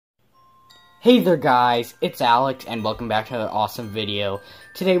Hey there guys, it's Alex and welcome back to another awesome video.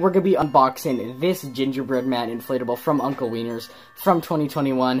 Today we're going to be unboxing this Gingerbread Man inflatable from Uncle Wiener's from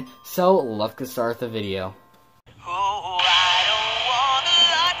 2021, so let's get started the video. Oh, I don't want a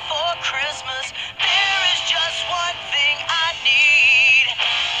lot for Christmas. There is just one thing I need.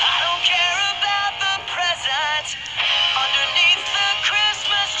 I don't care about the presents underneath the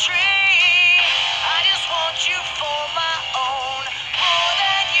Christmas tree. I just want you for my own, more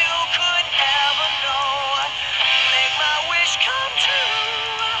than you could ever know. Make my wish come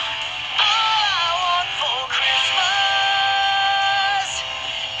true. All I want for Christmas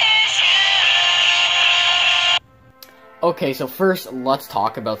is you. Okay, so first let's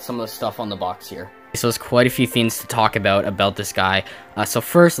talk about some of the stuff on the box here. So there's quite a few things to talk about this guy. So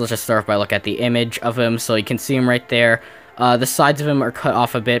first, let's just start by looking at the image of him. So you can see him right there. The sides of him are cut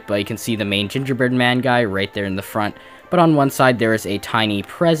off a bit, but you can see the main Gingerbread Man guy right there in the front. But on one side, there is a tiny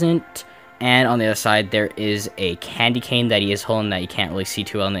present, and on the other side, there is a candy cane that he is holding that you can't really see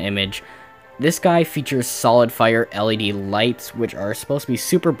too well in the image. This guy features solid fire LED lights, which are supposed to be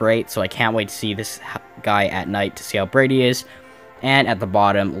super bright, so I can't wait to see this guy at night to see how bright he is. And at the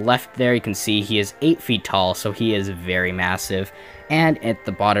bottom left there, you can see he is 8 feet tall, so he is very massive. And at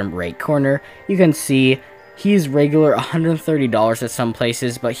the bottom right corner, you can see he's regular $130 at some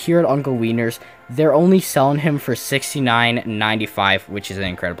places, but here at Uncle Wiener's, they're only selling him for $69.95, which is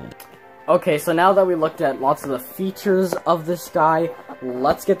incredible. Okay, so now that we looked at lots of the features of this guy,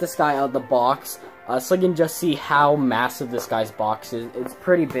 let's get this guy out of the box, so you can just see how massive this guy's box is. It's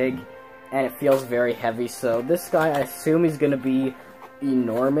pretty big, and it feels very heavy, so this guy, I assume he's going to be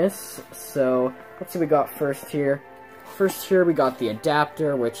enormous. So, let's see what we got first here. First here, we got the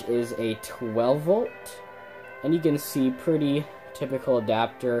adapter, which is a 12-volt, and you can see pretty typical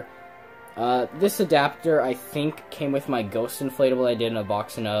adapter. This adapter, I think, came with my Ghost inflatable I did an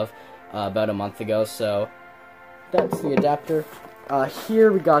unboxing of about a month ago, so that's the adapter.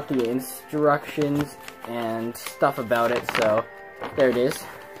 Here we got the instructions and stuff about it, so there it is.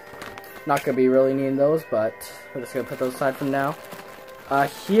 Not going to be really needing those, but we're just going to put those aside from now.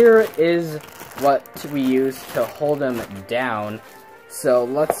 Here is what we use to hold them down. So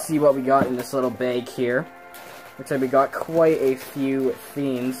let's see what we got in this little bag here. Looks like we got quite a few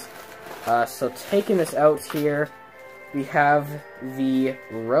things. So taking this out here, we have the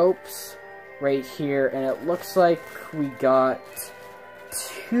ropes right here, and it looks like we got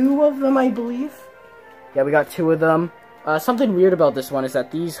 2 of them, I believe. Yeah, we got 2 of them. Something weird about this one is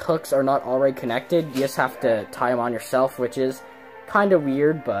that these hooks are not already connected. You just have to tie them on yourself, which is kind of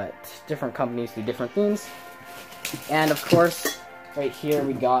weird, but different companies do different things. And of course, right here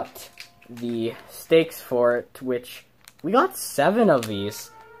we got the stakes for it, which we got 7 of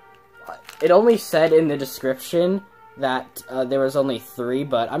these. It only said in the description that there was only 3,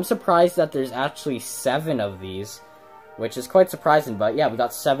 but I'm surprised that there's actually 7 of these, which is quite surprising. But yeah, we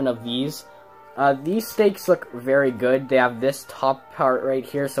got 7 of these. These stakes look very good. They have this top part right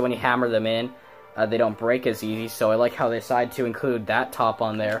here, so when you hammer them in, they don't break as easy, so I like how they decided to include that top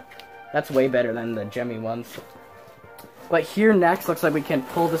on there. That's way better than the gemmy ones. But here next, looks like we can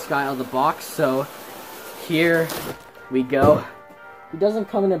pull this guy out of the box, so here we go. He doesn't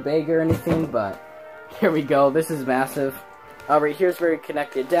come in a bag or anything, but here we go. This is massive. Right here's where we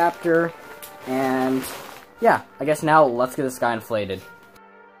connect the adapter, and yeah, I guess now let's get this guy inflated.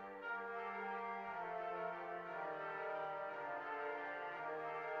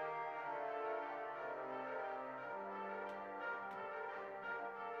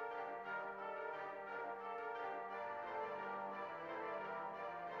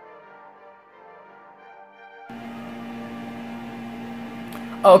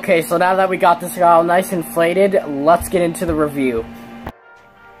 Okay, so now that we got this guy all nice inflated, let's get into the review.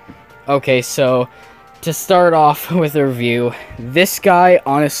 Okay, so to start off with the review, this guy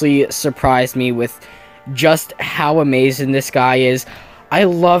honestly surprised me with just how amazing this guy is. I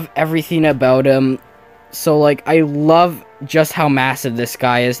love everything about him. So, like, I love just how massive this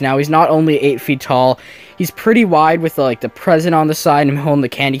guy is. Now, he's not only 8 feet tall, he's pretty wide with, like, the present on the side and him holding the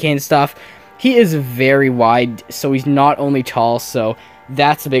candy cane stuff. He is very wide, so he's not only tall, so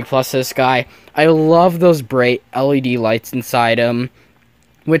that's a big plus to this guy. I love those bright LED lights inside him,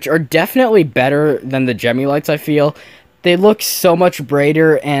 which are definitely better than the Gemmy lights, I feel. They look so much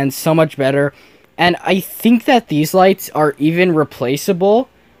brighter and so much better. And I think that these lights are even replaceable.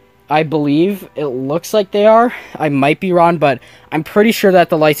 I believe it looks like they are. I might be wrong, but I'm pretty sure that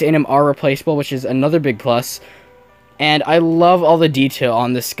the lights in him are replaceable, which is another big plus. And I love all the detail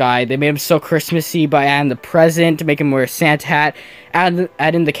on this guy. They made him so Christmassy by adding the present to make him wear a Santa hat, add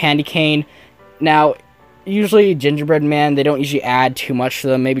in the candy cane. Now, usually Gingerbread Man, they don't usually add too much to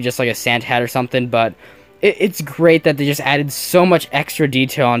them, maybe just like a Santa hat or something, but it's great that they just added so much extra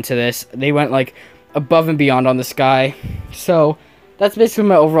detail onto this. They went like above and beyond on this guy. So that's basically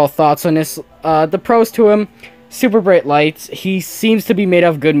my overall thoughts on this. The pros to him: super bright lights, he seems to be made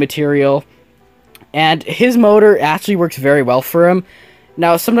of good material, and his motor actually works very well for him.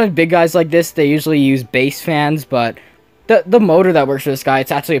 Now, sometimes big guys like this, they usually use base fans, but the motor that works for this guy,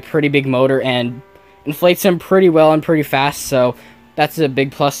 it's actually a pretty big motor and inflates him pretty well and pretty fast, so that's a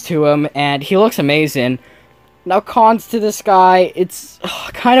big plus to him, and he looks amazing. Now, cons to this guy, it's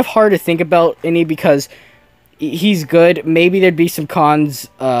kind of hard to think about any because he's good. Maybe there'd be some cons,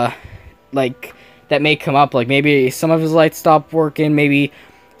 like, that may come up, like maybe some of his lights stop working, maybe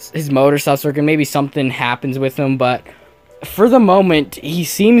his motor stops working, maybe something happens with him, but for the moment, he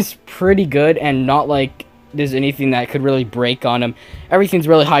seems pretty good and not like there's anything that could really break on him. Everything's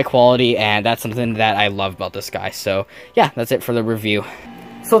really high quality, and that's something that I love about this guy. So yeah, that's it for the review.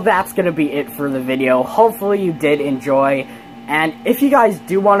 So that's gonna be it for the video. Hopefully you did enjoy, and if you guys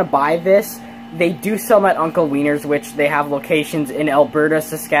do want to buy this, they do sell them at Uncle Wiener's, which they have locations in Alberta,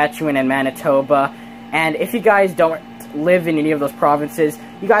 Saskatchewan, and Manitoba. And if you guys don't live in any of those provinces,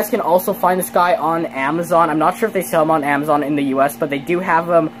 you guys can also find this guy on Amazon. I'm not sure if they sell them on Amazon in the US, but they do have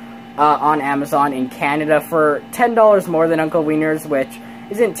them on Amazon in Canada for $10 more than Uncle Wiener's, which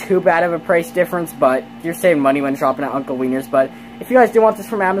isn't too bad of a price difference, but you're saving money when shopping at Uncle Wiener's. But if you guys do want this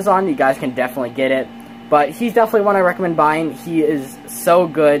from Amazon, you guys can definitely get it. But he's definitely one I recommend buying. He is so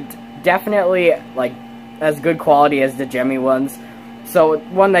good. Definitely, like, as good quality as the Gemmy ones. So,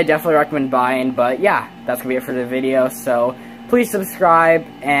 one that I definitely recommend buying. But, yeah, that's going to be it for the video. So, please subscribe.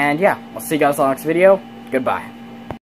 And, yeah, I'll see you guys on the next video. Goodbye.